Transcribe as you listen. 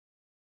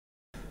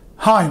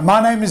Hi,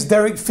 my name is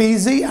Derek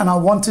Feasy and I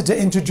wanted to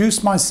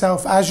introduce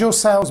myself as your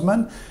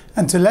salesman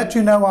and to let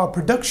you know our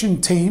production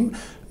team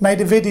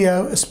made a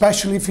video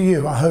especially for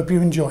you. I hope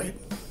you enjoy it.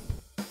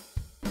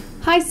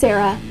 Hi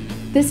Sarah,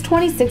 this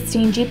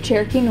 2016 Jeep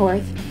Cherokee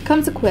North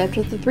comes equipped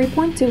with a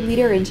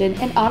 3.2-liter engine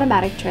and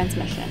automatic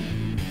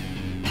transmission,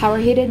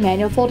 power-heated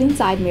manual folding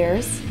side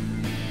mirrors,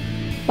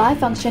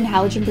 bi-function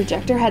halogen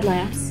projector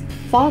headlamps,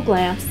 fog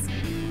lamps,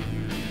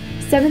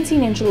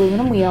 17-inch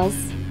aluminum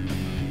wheels,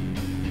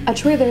 a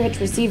trailer hitch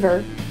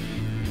receiver,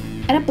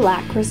 and a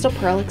black crystal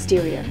pearl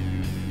exterior.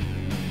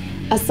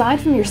 Aside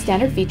from your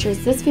standard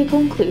features, this vehicle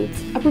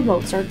includes a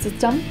remote start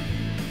system,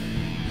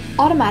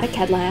 automatic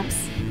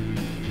headlamps,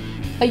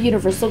 a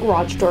universal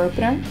garage door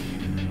opener,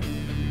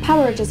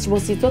 power adjustable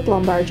seats with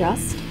lumbar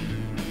adjust,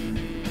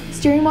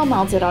 steering wheel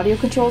mounted audio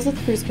controls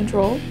with cruise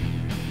control,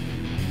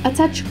 a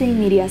touchscreen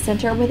media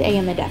center with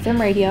AM and FM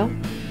radio,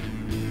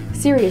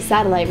 Sirius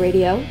satellite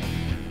radio,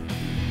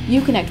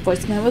 Uconnect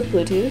voice command with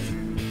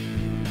Bluetooth,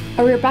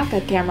 a rear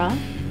backup camera,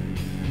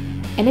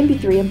 an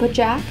MP3 input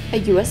jack,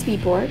 a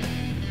USB port,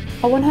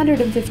 a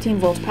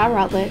 115-volt power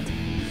outlet,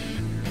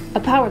 a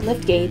powered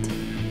liftgate,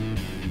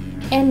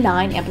 and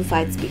 9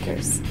 amplified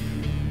speakers.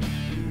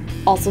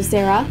 Also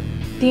Sarah,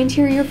 the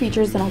interior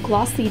features an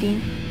all-cloth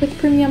seating with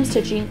premium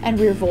stitching and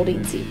rear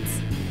folding seats.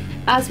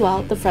 As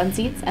well, the front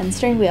seats and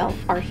steering wheel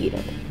are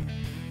heated.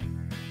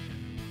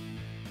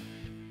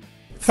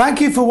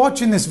 Thank you for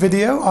watching this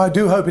video. I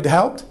do hope it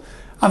helped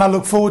and I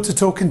look forward to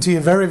talking to you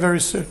very, very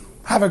soon.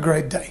 Have a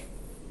great day.